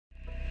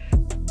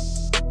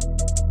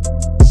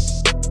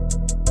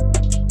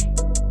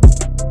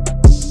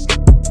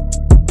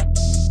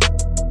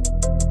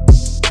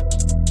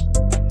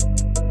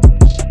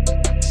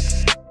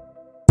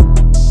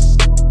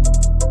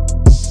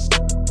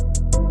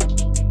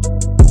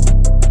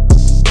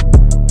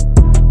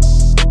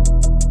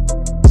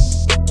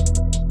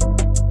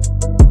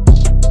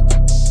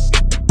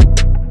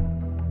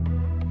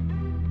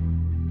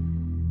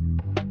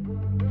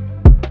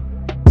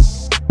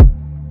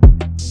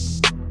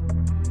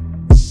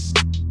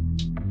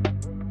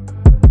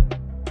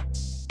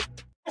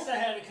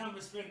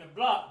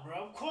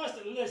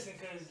listen,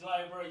 cause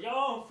like, bro,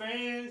 y'all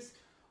fans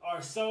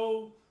are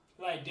so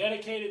like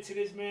dedicated to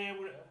this man.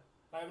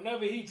 Like,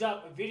 whenever he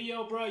drop a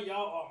video, bro,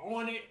 y'all are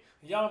on it.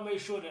 Y'all make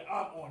sure that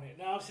I'm on it.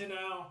 Now I'm saying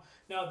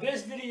now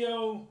this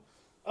video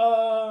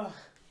was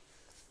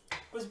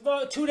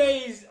about 2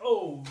 days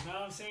old.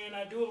 Now I'm saying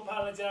I do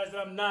apologize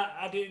that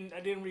I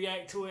didn't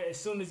react to it as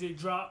soon as it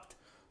dropped.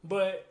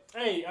 But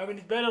hey, I mean,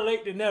 it's better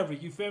late than never.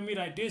 You feel me?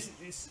 Like this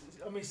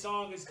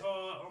song is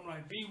called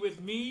like Be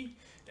With Me.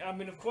 I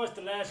mean, of course,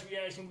 the last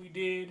reaction we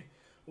did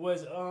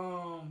was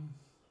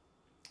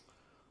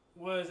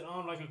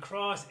like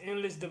Across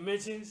Endless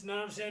Dimensions. You know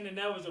what I'm saying? And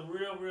that was a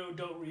real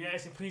dope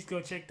reaction. Please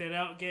go check that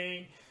out,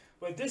 gang.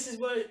 But this is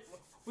what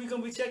we're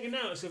gonna be checking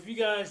out. So if you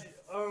guys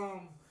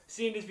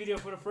seeing this video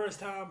for the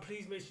first time,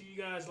 please make sure you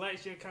guys like,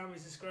 share,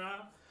 comment,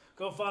 subscribe.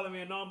 Go follow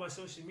me on all my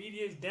social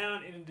medias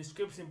down in the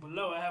description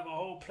below. I have a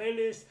whole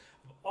playlist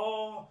of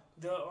all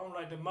the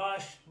like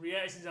Dimash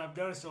reactions I've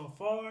done so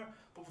far.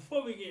 But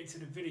before we get into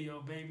the video,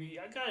 baby,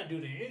 I gotta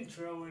do the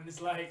intro, and it's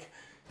like,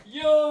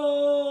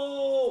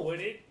 yo,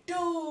 what it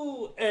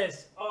do?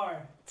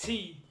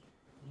 SRT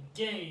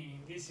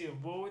gang. This your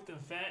boy with the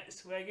fat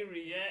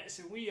SwaggyReacts,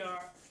 and we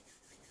are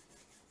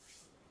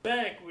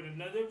back with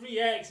another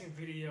reaction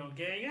video,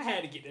 gang. I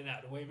had to get that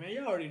out of the way, man.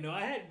 You already know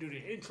I had to do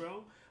the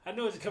intro. I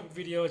know it's a couple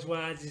videos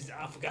where I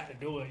forgot to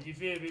do it. You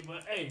feel me?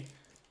 But hey,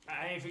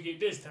 I ain't forget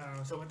this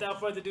time. So without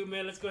further ado,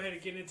 man, let's go ahead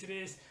and get into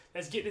this.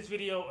 Let's get this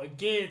video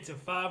again to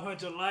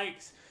 500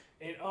 likes.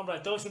 And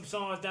like, throw some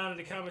songs down in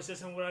the comment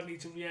section what I need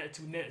to react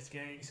to next,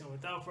 gang. So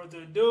without further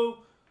ado,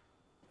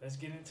 let's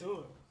get into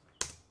it.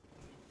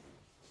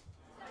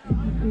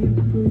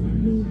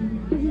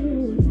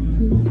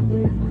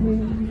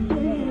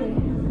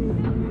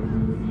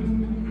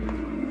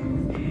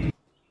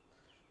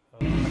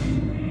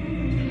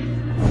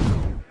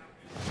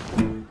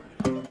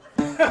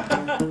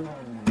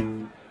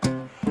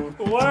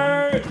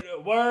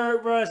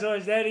 Word, bro. So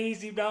it's that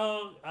easy,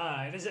 dog.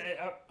 Alright,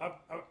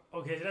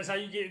 okay. So that's how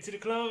you get into the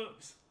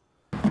clubs.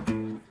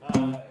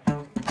 I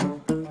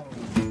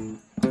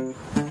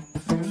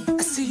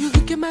see you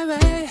looking my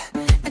way,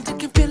 and you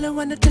can feel it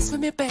when it just for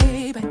me,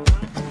 baby.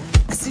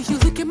 I see you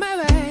looking my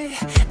way,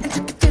 and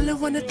you can feel it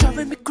when it's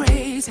driving me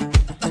crazy.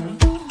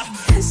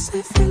 Yes,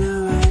 I feel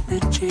it right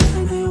energy,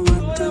 and I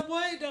want to.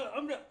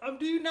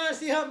 Do you not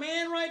see her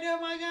man right there,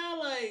 my guy?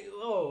 Like,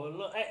 oh,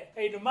 look,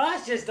 hey,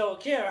 Dimash just don't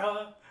care,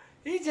 huh?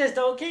 He just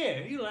don't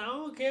care. He like, I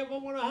don't care if I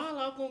want to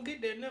holler, I'm going to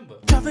get that number.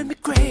 Driving me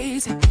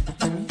crazy.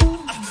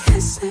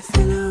 Yes, I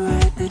feel it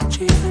right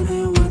energy, and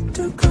I want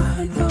to go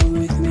hang out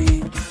with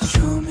me.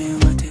 Show me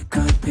what you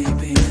got,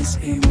 baby. I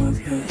see move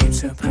your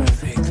hips so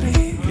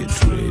perfectly.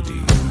 Get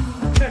ready.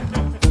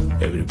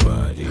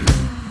 Everybody.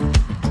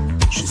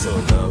 She's so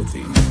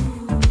naughty.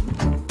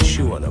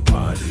 She wanna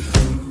party.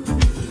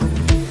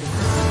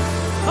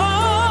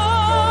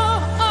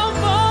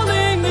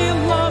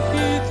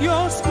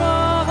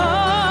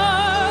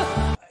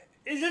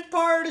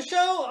 Part of the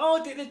show? I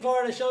don't think this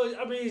part of the show is,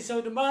 I mean, so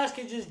Dimash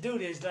can just do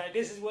this. Like,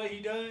 this is what he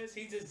does.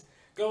 He just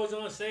goes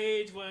on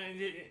stage when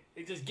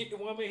it just get the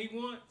woman he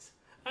wants.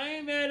 I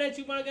ain't mad at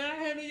you, my guy.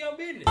 Handle your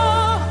business.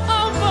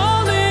 I'm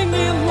falling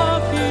in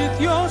love with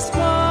your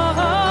smile.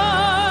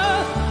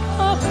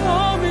 I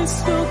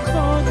promise you're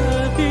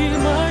gonna be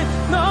mine.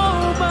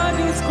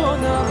 Nobody's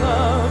gonna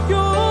love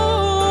you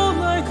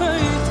like I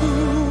do.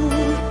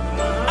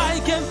 I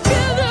can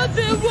feel that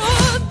the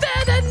one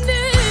that I need.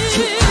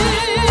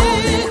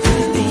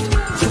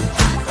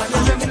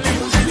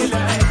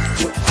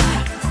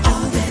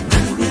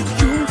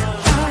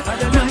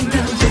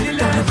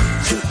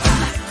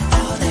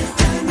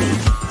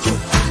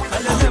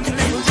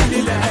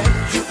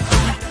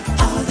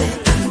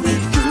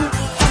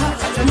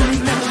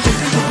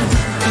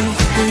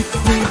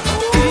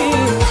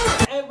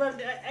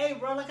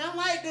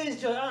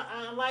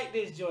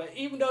 This joint,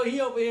 even though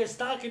he over here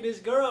stalking this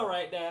girl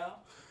right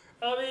now.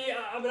 I mean,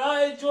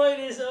 I enjoy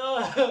this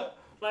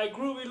like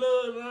groovy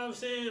little, you know what I'm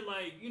saying,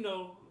 like, you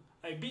know,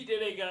 like beat that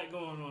they got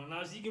going on.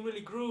 Now, so you can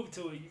really groove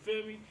to it. You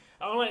feel me?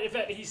 I don't like the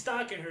fact that he's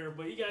stalking her,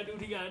 but he gotta do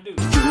what he gotta do.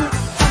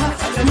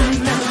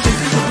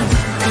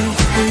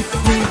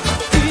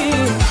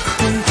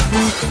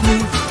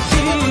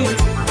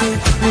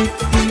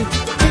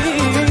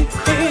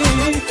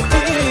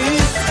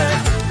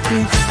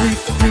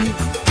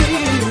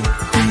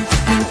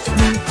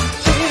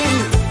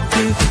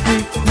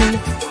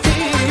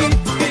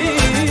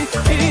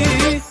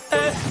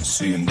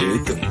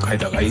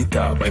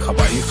 Қайда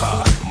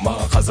байқа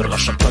маған қазір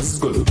ғашық қыз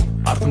көп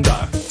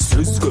артымда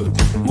сөз көп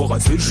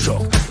оған сөз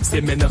жоқ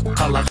сен мені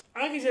қала.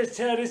 I can just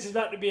tell this is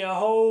about to be a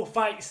whole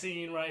fight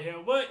scene right here.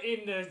 What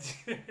in the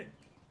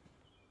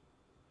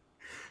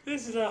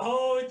this is a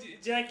whole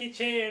Jackie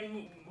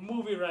Chan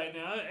movie right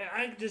now.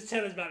 I can just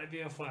tell it's about to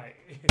be a fight.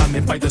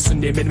 Мен пайдасын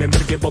не менімен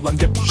бірге болам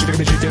деп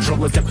жүрегіме жетер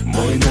жол іздеп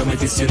мойныма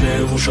тек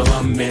сені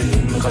ұшалам мен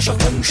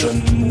ғашықтан шын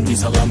дей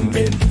салам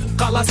мен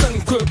қаласың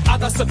көп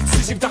адасып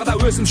сөзім тағы да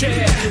өзімше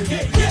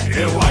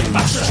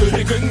айтпашы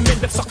жүрегің мен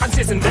деп соққан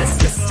сезім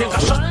сен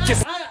ғашық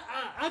кез.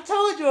 I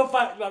told you a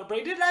fight about to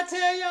break. Didn't I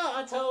tell y'all?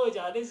 I told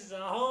y'all this is a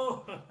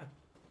whole.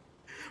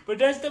 But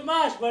that's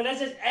Dimash, bro. That's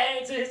just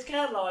adding to his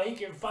catalog. He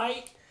can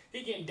fight.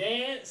 He can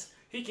dance.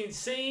 He can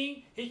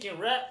sing. He can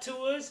rap to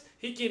us.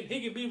 He can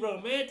be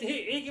romantic.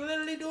 He can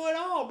literally do it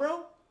all,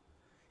 bro.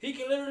 He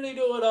can literally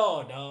do it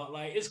all, dog.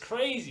 Like, it's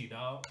crazy,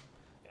 dog.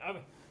 I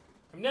mean,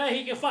 now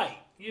he can fight.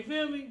 You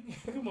feel me?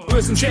 Come on.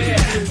 өзінше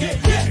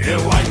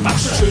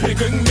айтпақшы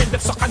жүрегің мен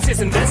деп соққан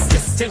сезімді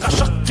сен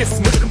ғашық кез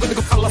мөлдірім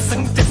күдігіп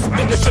қаласың тез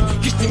мен үшін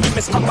ештеңе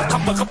емес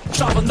қамығып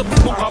жалынып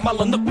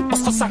мұңамалынып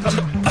басқа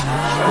сағынып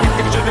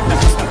ендігі жүректі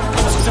тастап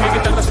сүзімеге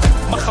тырыстық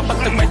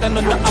махаббаттың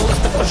майданында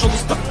алыстық бір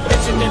жұлыстық мен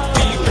сенен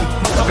биікпін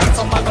махаббат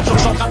салмағы жоқ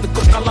жалғанды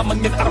көп қаламын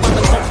мен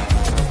арманың жоқ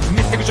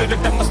мендегі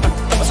жүректен бастап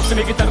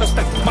сүзімеге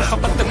тырыстық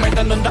махаббаттың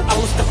майданында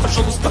алыстық бір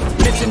жұлыстық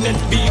мен сенен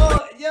биікпін.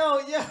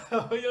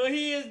 Yo,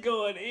 he is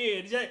going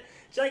in.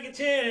 Jackie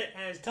Chan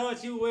has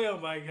taught you well,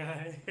 my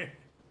guy.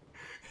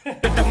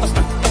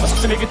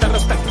 Сүзімеге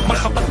тырыстық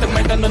махаббаттың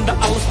майданында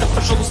алыстық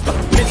бір жұлыстық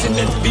мен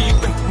сенен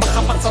биікпін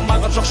махаббат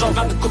салмағы жоқ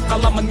жалғанды көп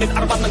қаламын мен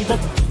арманың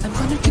болып. I'm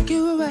gonna take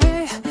you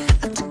away.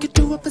 I took you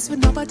to a place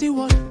where nobody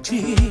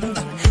watching.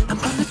 I'm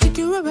gonna take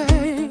you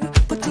away.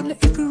 But only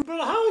if you. Bro,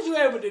 how was you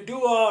able to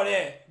do all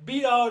that,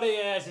 beat all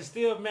their ass, and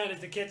still manage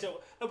to catch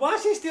up? Why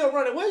is she still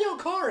running? Where your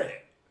car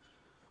at?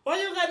 Why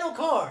you got no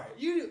car?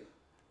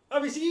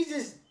 See, you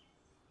just.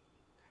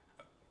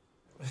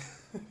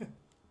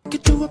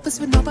 Get to a place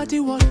where nobody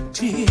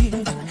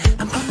watching.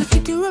 I'm gonna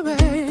take you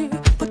away.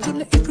 But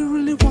only if you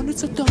really want it,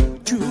 so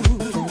don't you.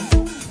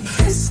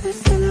 Yes, I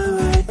feel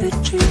alright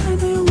that you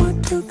and I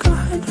want to go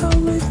hang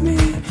out with me.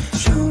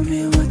 Show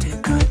me what you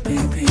got,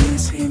 baby.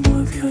 See,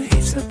 move your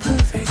hips so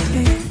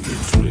perfectly.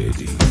 It's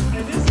ready.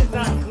 And this is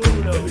not cool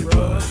though,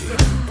 bro.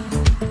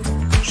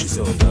 She's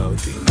so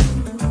naughty.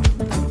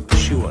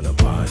 She wanna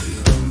party.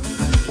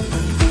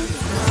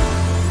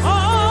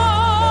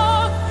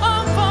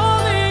 I'm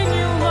falling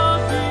in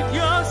love with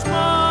your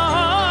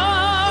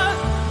smile.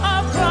 I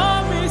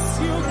promise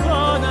you're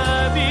gonna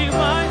be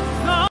mine.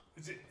 No.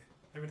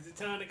 Is it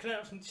time to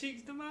clap some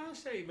cheeks,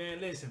 Dimash? Hey,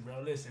 man, listen, bro.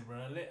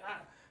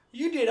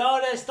 You did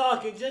all that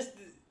stalking just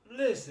to,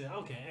 listen.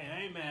 Okay, hey, I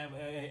ain't mad.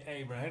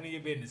 Hey, bro, handle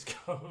your business,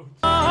 coach.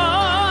 I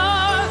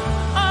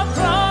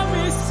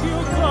promise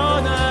you're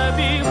gonna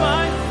be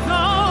mine.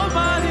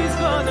 Nobody's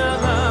gonna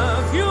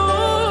love you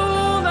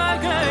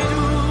like I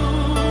do.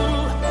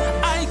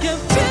 I can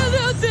feel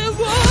you, the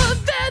one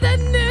that I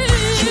need.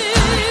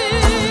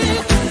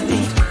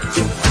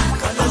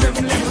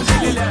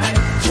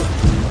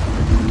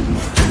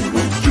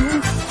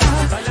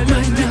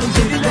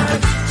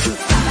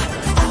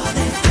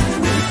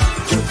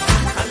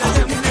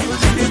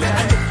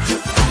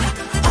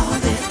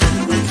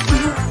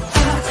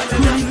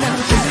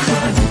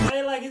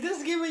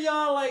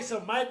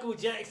 Some Michael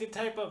Jackson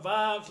type of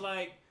vibes,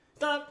 like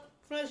stop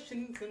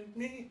flashing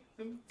me.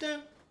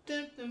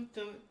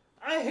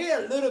 I hear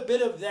a little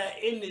bit of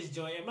that in this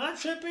joint. Am I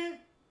tripping?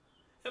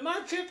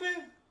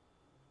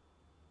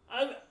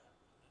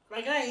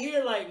 I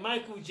hear like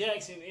Michael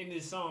Jackson in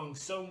this song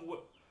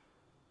somewhere.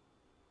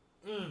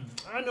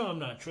 I know I'm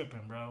not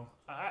tripping, bro.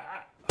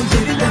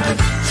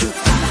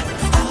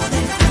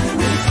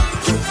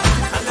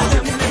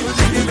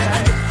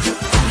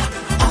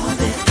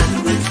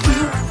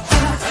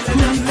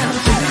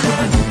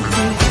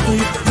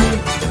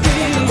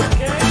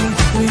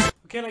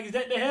 Okay, like, is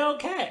that the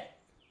Hellcat?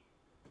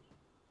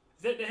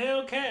 Is that the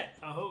Hellcat?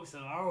 I hope so.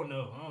 I don't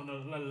know.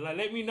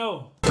 Let me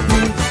know.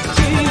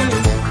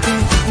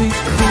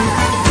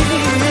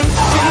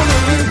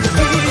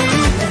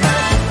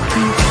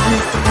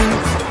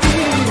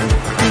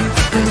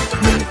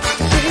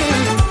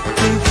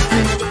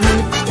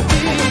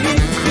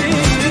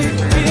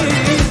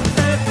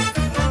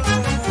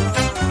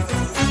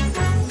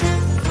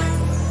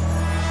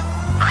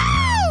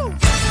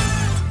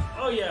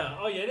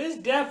 Oh yeah, this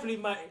definitely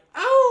might.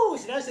 Oh,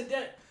 so that's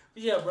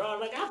yeah, bro.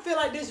 Like, I feel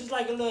like this was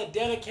like a little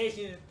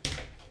dedication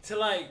to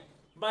like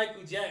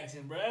Michael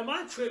Jackson, bro. Am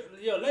I tripping?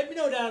 Yo, let me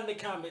know down in the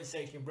comment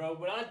section, bro.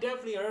 But I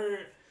definitely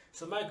heard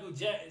some Michael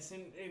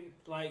Jackson and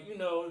like, you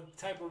know,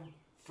 type of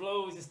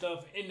flows and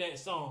stuff in that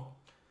song.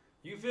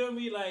 You feel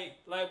me?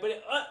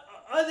 But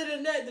other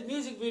than that, the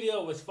music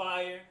video was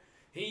fire.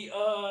 He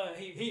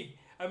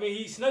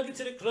snuck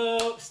into the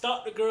club,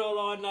 stalked the girl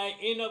all night,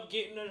 ended up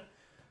getting her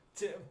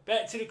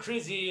back to the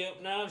crib, you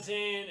know what I'm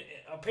saying?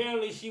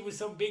 Apparently she was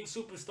some big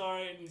superstar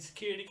and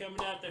security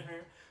coming after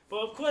her.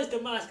 But of course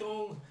Dimash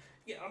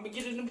I'm gonna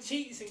get in them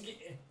cheeks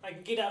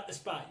and get out the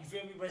spot, you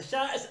feel me? But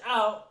shouts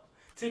out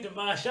to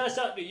Dimash, shouts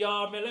out to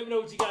y'all, man. Let me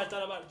know what you guys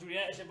thought about the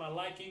reaction by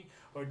liking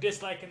or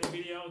disliking the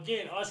video.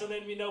 Again, also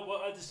let me know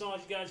what other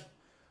songs you guys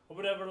or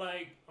whatever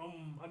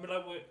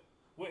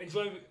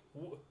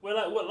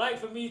what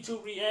for me to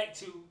react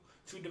to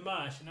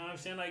Dimash, you know what I'm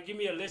saying? Like, give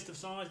me a list of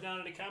songs down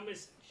in the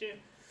comments section.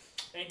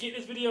 And get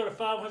this video to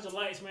 500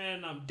 likes, man.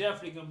 And I'm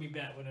definitely going to be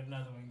back with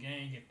another one,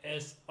 gang.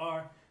 And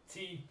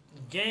SRT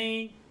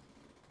gang.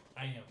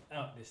 I am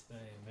out this thing,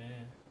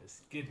 man.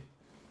 Let's get it.